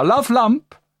wrong, I love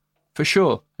Lump, for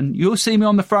sure. And you'll see me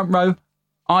on the front row,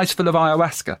 eyes full of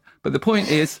ayahuasca. But the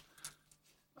point is,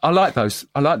 I like those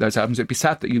albums. It'd be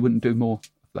sad that you wouldn't do more of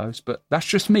those. But that's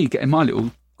just me getting my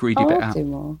little greedy bit out.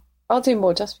 I'll do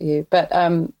more just for you. But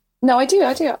no, I do.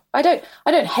 I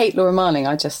don't hate Laura Marling.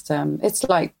 I just, it's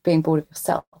like being bored of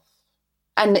yourself.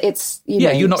 And it's,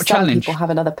 you're not challenged. People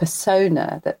have another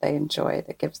persona that they enjoy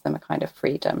that gives them a kind of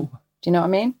freedom. Do you know what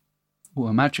I mean? Oh,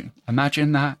 imagine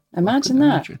that. Imagine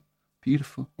that.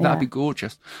 Beautiful. Yeah. That'd be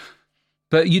gorgeous.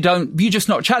 But you're just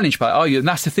not challenged by it, are you? And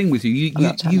that's the thing with you.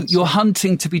 You're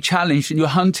hunting to be challenged, and you're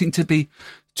hunting to be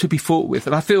fought with.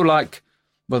 And I feel like,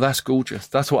 well, that's gorgeous.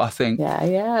 That's what I think.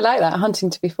 Yeah, I like that. Hunting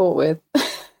to be fought with.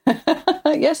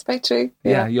 Yes, very true.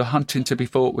 Yeah, you're hunting to be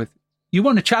fought with. You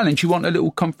want a challenge, you want a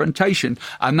little confrontation,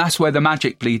 and that's where the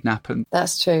magic bleeding happens.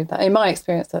 That's true. In my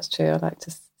experience, that's true. I like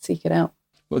to seek it out.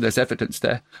 Well, there's evidence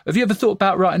there. Have you ever thought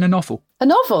about writing a novel? A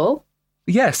novel?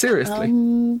 Yeah, seriously.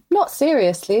 Not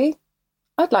seriously.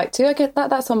 I'd like to. I get that.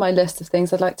 That's on my list of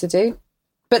things I'd like to do.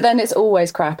 But then it's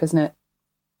always crap, isn't it?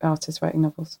 Artists writing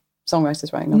novels,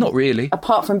 songwriters writing novels. Not really.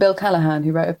 Apart from Bill Callahan,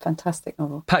 who wrote a fantastic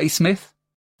novel. Patti Smith?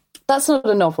 That's not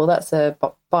a novel. That's a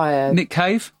bio. Nick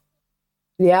Cave?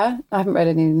 Yeah, I haven't read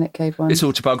any Nick Cave ones. It's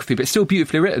autobiography, but it's still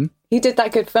beautifully written. He did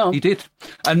that good film. He did.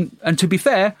 And to be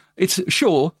fair, it's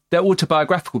sure they're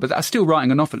autobiographical, but that's still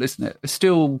writing a novel, isn't it? It's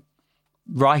still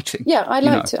writing. Yeah,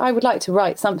 I would like to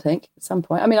write something at some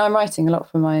point. I mean, I'm writing a lot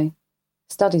for my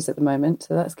studies at the moment,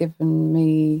 so that's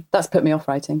put me off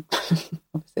writing,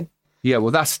 obviously. Yeah,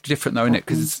 well, that's different though, isn't it?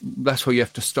 Because that's where you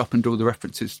have to stop and do all the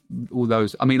references, all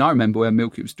those. I mean, I remember when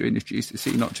Milky was doing his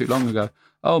GCSE not too long ago.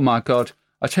 Oh, my God.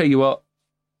 I tell you what,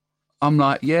 I'm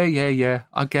like, yeah,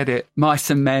 I get it. Mice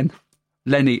and Men.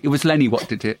 Lenny, it was Lenny what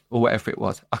did it, or whatever it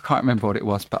was. I can't remember what it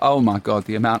was, but oh, my God,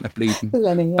 the amount of bleeding.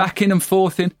 Lenny, yeah. Back in and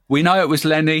forth in. We know it was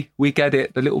Lenny. We get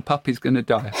it. The little puppy's going to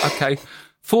die. Okay.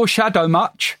 Foreshadow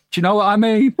much. Do you know what I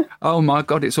mean? Oh, my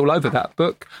God, it's all over that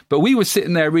book. But we were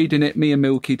sitting there reading it, me and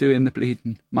Milky doing the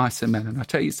bleeding, Mice and Men. And I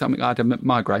tell you something, I had a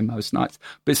migraine most nights.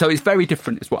 But so it's very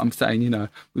different is what I'm saying,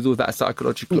 with all that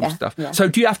psychological stuff. Yeah. So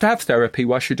do you have to have therapy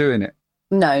whilst you're doing it?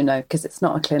 No, because it's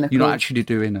not a clinical. You're not actually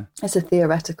doing it. It's a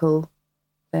theoretical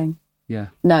thing. Yeah.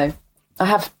 No, I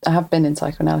have been in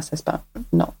psychoanalysis, but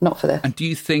not for this. And do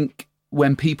you think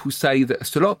when people say that,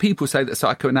 so a lot of people say that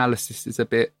psychoanalysis is a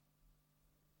bit,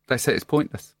 they say it's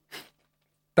pointless,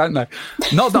 don't they?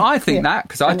 Not that I think that,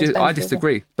 because I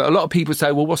disagree. But a lot of people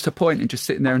say, well, what's the point in just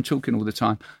sitting there and talking all the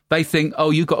time? They think,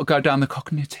 oh, you've got to go down the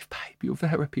cognitive behavioural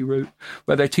therapy route,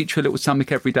 where they teach you a little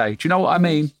something every day. Do you know what I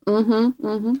mean?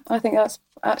 I think that's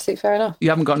absolutely fair enough. You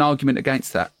haven't got an argument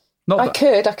against that? I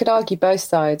could argue both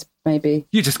sides, maybe.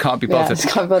 You just can't be bothered. Yeah,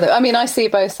 just can't be bothered. I mean, I see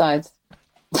both sides.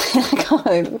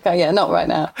 Okay, yeah, not right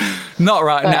now. Not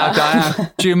right now,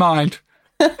 Diane. Do you mind?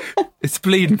 It's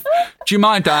bleeding. Do you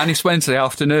mind, Diane? It's Wednesday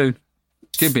afternoon.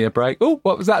 Give me a break. Oh,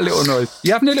 what was that little noise?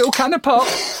 You having a little can of pop?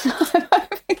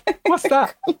 What's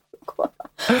that?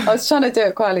 I was trying to do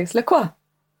it quietly. It's Le Croix.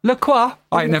 Le Croix?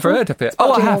 I ain't never heard of it.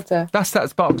 I have. Water. That's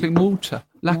sparkling water.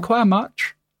 La Croix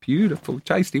much? Beautiful,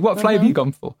 tasty. What flavour you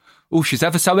gone for? Oh, she's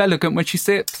ever so elegant when she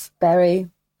sips. Berry.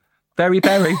 Berry.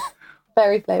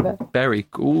 Berry flavour. Berry,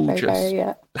 gorgeous. Berry,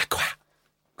 yeah. La Croix.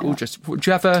 Gorgeous. Do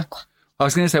you have I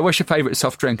was going to say, what's your favourite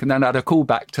soft drink? And then I had a call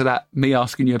back to that, me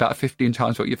asking you about 15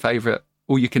 times what your favourite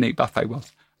all-you-can-eat buffet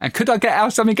was. And could I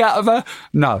get something out of her?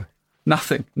 No,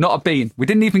 nothing. Not a bean. We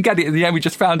didn't even get it in the end. We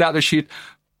just found out that she'd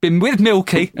been with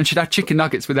Milky and she'd had chicken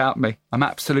nuggets without me. I'm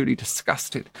absolutely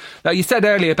disgusted. Now, you said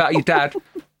earlier about your dad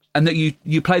and that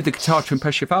you played the guitar to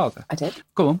impress your father. I did.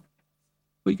 Go on.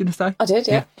 What are you going to say? I did,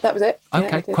 yeah. That was it.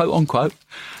 Okay, quote unquote.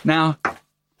 Now,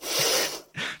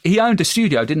 he owned a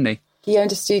studio, didn't he? He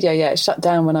owned a studio, yeah. It shut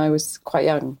down when I was quite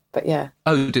young, but yeah.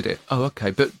 Oh, did it? Oh,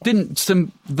 okay. But didn't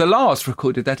the Lars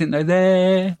recorded that, didn't they?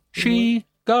 There she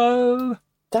go.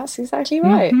 That's exactly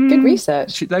right. Mm-hmm. Good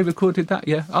research. They recorded that,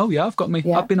 yeah. Oh, yeah, I've got me.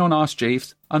 Yeah. I've been on Ask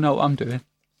Jeeves. I know what I'm doing.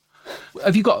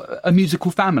 Have you got a musical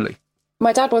family?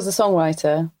 My dad was a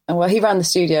songwriter. And well, he ran the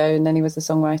studio and then he was a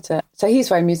songwriter. So he's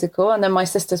very musical. And then my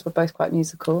sisters were both quite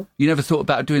musical. You never thought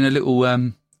about doing a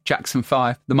little Jackson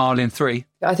 5, the Marlin 3?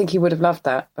 I think he would have loved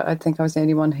that, but I think I was the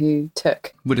only one who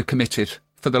would have committed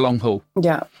for the long haul.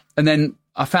 Yeah. And then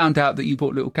I found out that you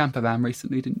bought a little camper van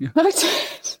recently, didn't you? I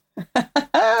did.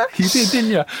 You did,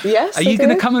 didn't you? Yes. Are you going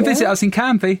to come and visit us in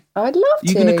Canvey? I'd love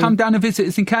to. You're going to come down and visit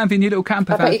us in Canvey in your little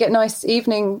camper van? I bet you get nice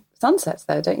evening sunsets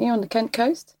there, don't you, on the Kent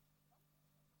coast?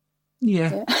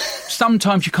 Yeah.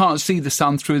 Sometimes you can't see the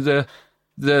sun through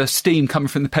the steam coming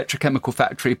from the petrochemical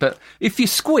factory, but if you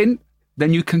squint,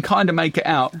 then you can kind of make it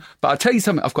out. But I'll tell you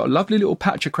something, I've got a lovely little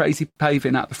patch of crazy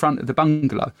paving out the front of the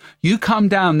bungalow. You come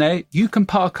down there, you can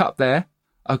park up there,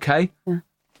 okay? Yeah.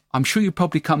 I'm sure you'll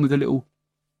probably come with a little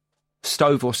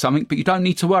stove or something, but you don't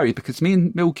need to worry because me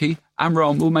and Milky and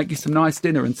Ron will make you some nice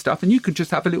dinner and stuff, and you could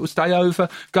just have a little stay over,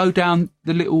 go down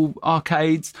the little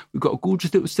arcades. We've got a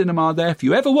gorgeous little cinema there. If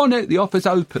you ever want it, the offer's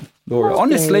open, Laura. Lovely.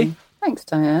 Honestly. Thanks,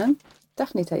 Diane.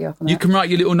 Definitely take you up on that. You can write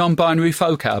your little non-binary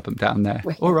folk album down there.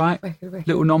 Wicked, all right, wicked.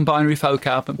 Little non-binary folk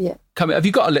album. Yeah. Have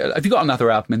you got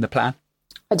another album in the plan?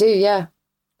 I do. Yeah.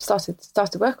 Started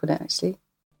work on it actually.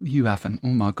 You haven't. Oh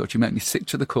my God, you make me sick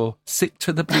to the core. Sick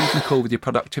to the bleeding core with your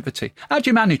productivity. How do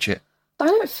you manage it? I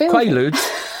don't feel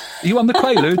Quaaludes. Are you on the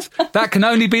Quaaludes? That can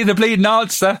only be the bleeding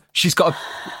answer. She's got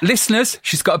listeners.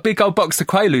 She's got a big old box of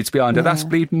Quaaludes behind her. Yeah. That's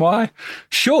bleeding why.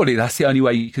 Surely that's the only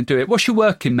way you can do it. What's your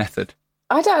working method?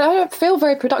 I don't feel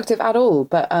very productive at all,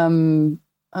 but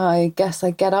I guess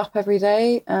I get up every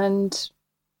day and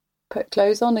put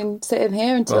clothes on and sit in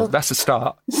here until... Well, that's a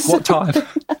start. What time?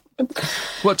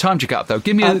 What time do you get up, though?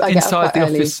 Give me inside the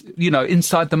office,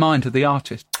 inside the mind of the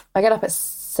artist. I get up at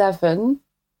 7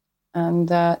 and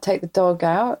take the dog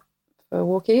out for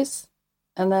walkies.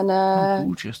 And then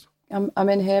gorgeous. I'm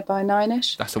in here by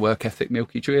 9ish. That's a work ethic,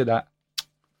 Milky. Do you hear that?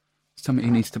 Something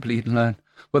he needs to bleed and learn.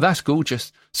 Well, that's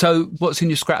gorgeous. So what's in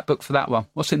your scrapbook for that one?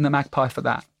 What's in the Magpie for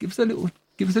that? Give us a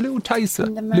little taster,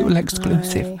 little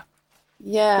exclusive.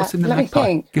 Yeah. What's in the Let Magpie? me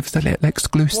think. Give us a little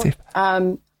exclusive.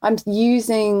 I'm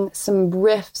using some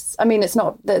riffs. I mean,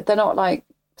 they're not like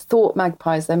thought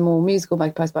magpies, they're more musical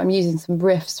magpies, but I'm using some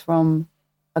riffs from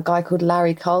a guy called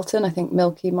Larry Carlton. I think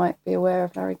Milky might be aware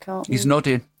of Larry Carlton. He's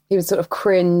nodding. He was sort of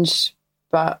cringe,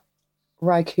 but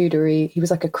Ry Cooder-y. He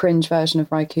was like a cringe version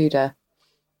of Ry Cooder.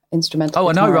 Instrumental. Oh,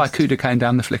 I know guitarist. Ry Cooder came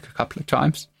down the flick a couple of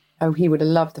times. Oh, he would have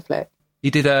loved the flick. He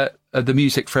did the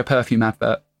music for a perfume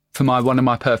advert, for one of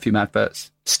my perfume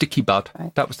adverts. Sticky Bud.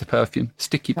 Right. That was the perfume.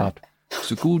 Sticky Right. Bud.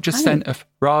 It's a gorgeous scent of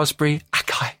raspberry,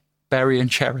 acai, berry and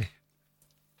cherry.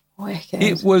 Wicked.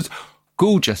 It was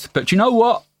gorgeous. But do you know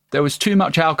what? There was too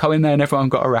much alcohol in there and everyone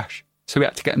got a rash. So we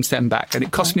had to get them sent back. And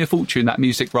it cost me a fortune, that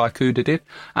music Ry Cooder did.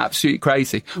 Absolutely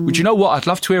crazy. Would you know what? I'd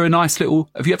love to hear a nice little...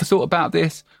 Have you ever thought about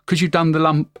this? Because you've done the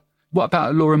lump. What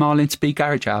about Laura Marlin Speed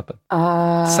Garage album?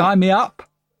 Sign me up.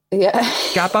 Yeah.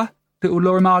 Gabba? Little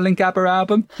Laura Marlin Gabba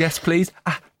album? Yes, please.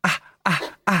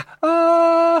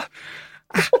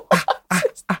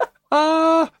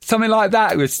 Something like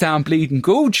that. It would sound bleeding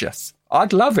gorgeous.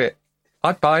 I'd love it.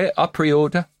 I'd buy it. I'd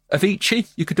pre-order. Avicii,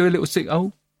 you could do a little sing.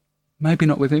 Oh, maybe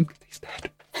not with him. He's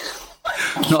dead.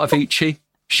 Not Avicii.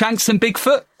 Shanks and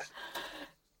Bigfoot.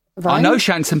 Right. I know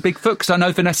Shanks and Bigfoot because I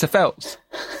know Vanessa Feltz.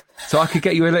 So I could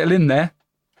get you a little in there.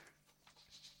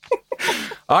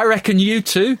 I reckon you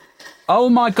two. Oh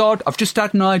my God, I've just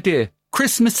had an idea.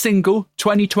 Christmas single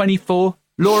 2024,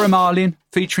 Laura Marlin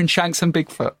featuring Shanks and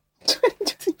Bigfoot.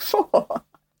 2024.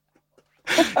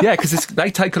 Yeah, because they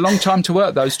take a long time to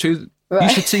work, those two. Right. You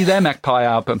should see their Magpie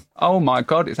album. Oh my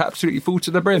God, it's absolutely full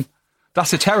to the brim.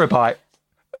 That's a terabyte.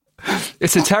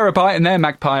 It's a terabyte in their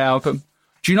Magpie album.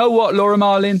 Do you know what, Laura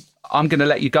Marlin? I'm going to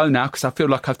let you go now because I feel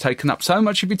like I've taken up so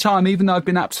much of your time, even though I've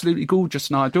been absolutely gorgeous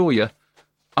and I adore you.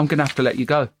 I'm going to have to let you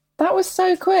go. That was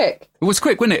so quick. It was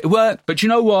quick, wasn't it? It weren't. But do you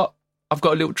know what? I've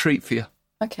got a little treat for you.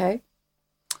 Okay.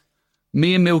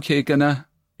 Me and Milky are going to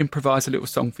improvise a little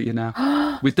song for you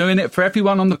now. We're doing it for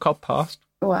everyone on the Codcast.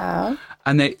 Wow.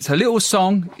 And it's a little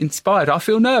song inspired. I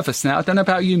feel nervous now. I don't know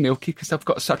about you, Milky, because I've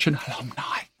got such an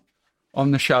alumni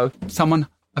on the show. Someone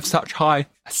of such high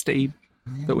esteem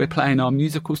that we're playing our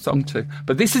musical song to.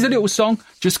 But this is a little song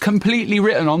just completely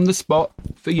written on the spot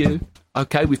for you.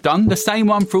 Okay, we've done the same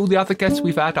one for all the other guests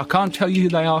we've had. I can't tell you who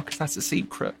they are because that's a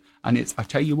secret. And it's, I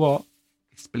tell you what,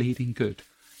 it's bleeding good.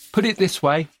 Put it this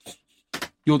way,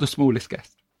 you're the smallest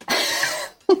guest.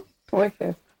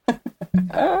 Wicked.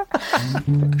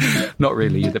 Not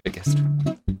really, you're the biggest.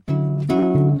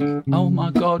 Oh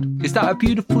my God, is that a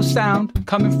beautiful sound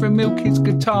coming from Milky's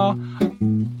guitar?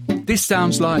 This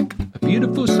sounds like a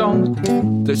beautiful song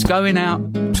that's going out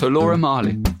to Laura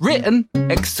Marlin. Written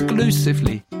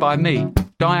exclusively by me,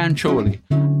 Diane Chorley.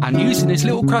 And using his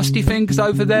little crusty fingers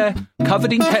over there,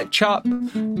 covered in ketchup,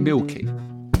 Milky.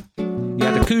 You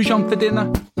had a coujon for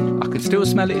dinner? I can still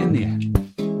smell it in the air.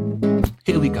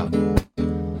 Here we go.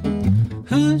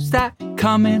 Who's that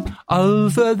coming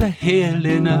over the hill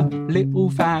in a little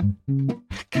van?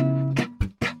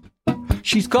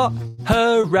 She's got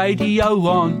her radio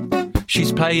on.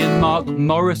 She's playing Mark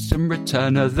Morrison,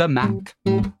 Return of the Mac.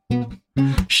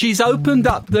 She's opened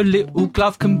up the little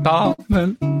glove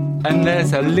compartment and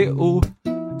there's a little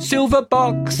silver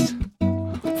box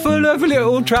full of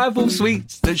little travel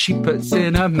sweets that she puts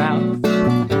in her mouth.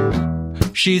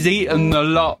 She's eaten a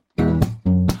lot.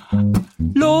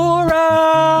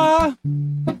 Laura,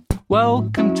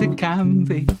 welcome to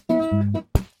Canvey.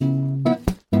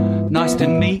 Nice to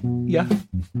meet ya.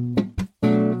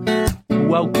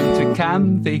 Welcome to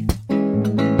Canvey.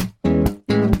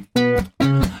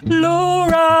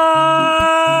 Laura,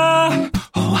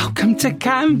 welcome to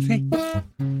Canvey.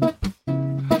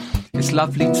 It's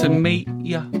lovely to meet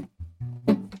ya.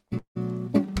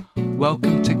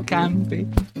 Welcome to Canvey.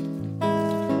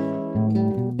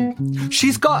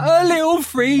 She's got a little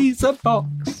freezer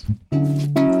box.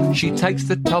 She takes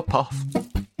the top off.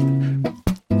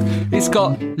 It's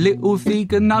got little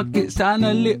vegan nuggets and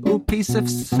a little piece of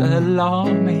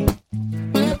salami.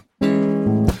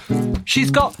 She's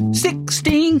got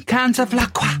 16 cans of La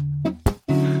Croix.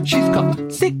 She's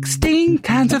got 16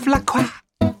 cans of La Croix.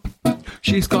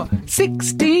 She's got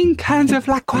 16 cans of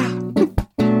La Croix.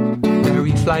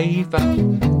 Berry flavour.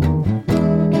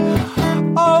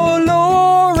 Oh,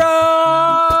 Laura,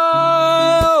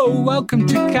 welcome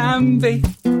to Canvey.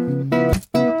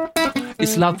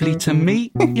 It's lovely to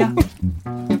meet ya.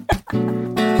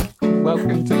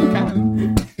 Welcome to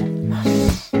Canvey.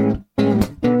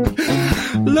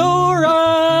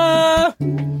 Laura,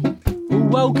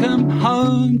 welcome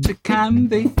home to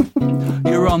Canvey.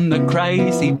 You're on the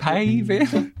crazy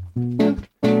paving.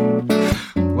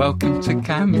 Welcome to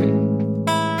Canvey.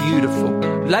 Beautiful.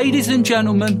 Ladies and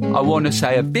gentlemen, I want to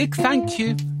say a big thank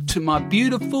you to my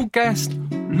beautiful guest,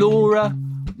 Laura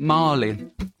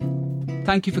Marlin.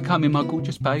 Thank you for coming, my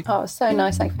gorgeous babe. Oh, it was so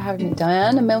nice. Thanks for having me,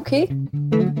 Diane and Milky.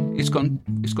 It's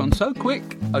gone so quick.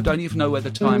 I don't even know where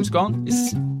the time's gone.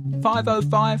 It's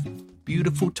 5:05.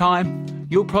 Beautiful time.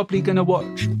 You're probably going to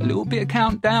watch a little bit of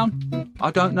Countdown.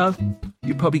 I don't know.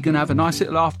 You're probably going to have a nice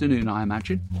little afternoon, I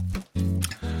imagine.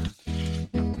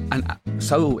 And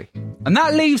so are we. And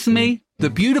that leaves me the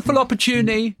beautiful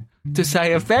opportunity to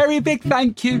say a very big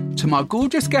thank you to my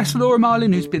gorgeous guest, Laura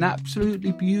Marling, who's been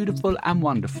absolutely beautiful and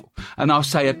wonderful. And I'll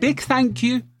say a big thank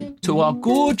you to our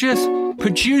gorgeous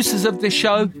producers of this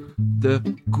show, the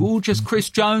gorgeous Chris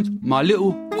Jones, my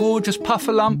little gorgeous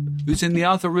Puffalump, who's in the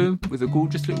other room with a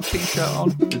gorgeous little T-shirt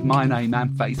on with my name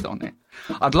and face on it.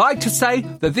 I'd like to say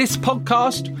that this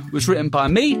podcast was written by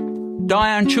me,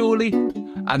 Diane Chorley,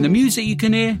 and the music you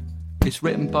can hear is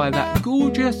written by that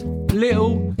gorgeous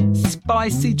little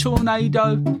spicy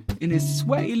tornado in his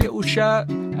sweaty little shirt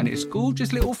and his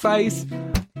gorgeous little face.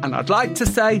 And I'd like to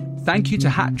say thank you to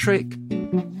Hat Trick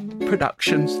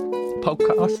Productions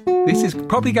podcast. This is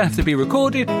probably going to have to be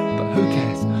recorded, but who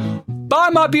cares? Bye,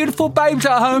 my beautiful babes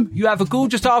at home. You have a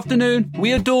gorgeous afternoon.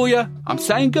 We adore you. I'm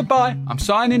saying goodbye. I'm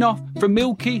signing off from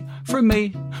Milky, from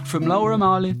me, from Laura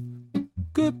Marling.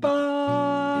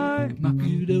 Goodbye, my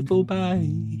beautiful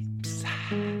babes.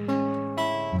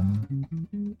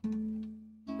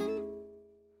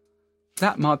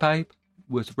 That, my babe,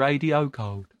 was Radio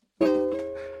Gold.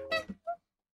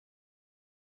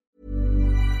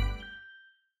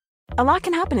 A lot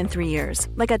can happen in 3 years,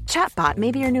 like a chatbot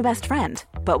may be your new best friend.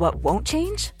 But what won't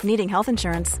change? Needing health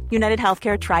insurance. United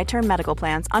Healthcare Tri-Term Medical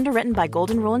Plans, underwritten by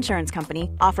Golden Rule Insurance Company,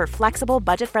 offer flexible,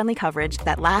 budget-friendly coverage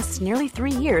that lasts nearly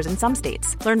 3 years in some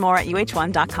states. Learn more at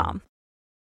uh1.com.